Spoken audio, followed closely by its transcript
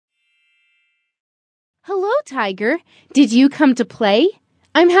Hello, Tiger. Did you come to play?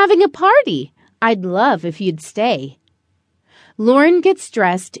 I'm having a party. I'd love if you'd stay. Lauren gets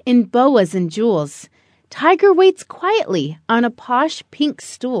dressed in boas and jewels. Tiger waits quietly on a posh pink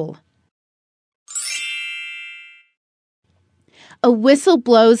stool. A whistle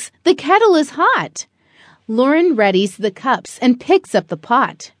blows, the kettle is hot. Lauren readies the cups and picks up the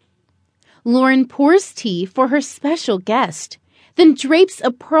pot. Lauren pours tea for her special guest, then drapes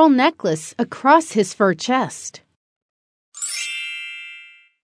a pearl necklace across his fur chest.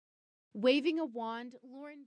 Waving a wand, Lauren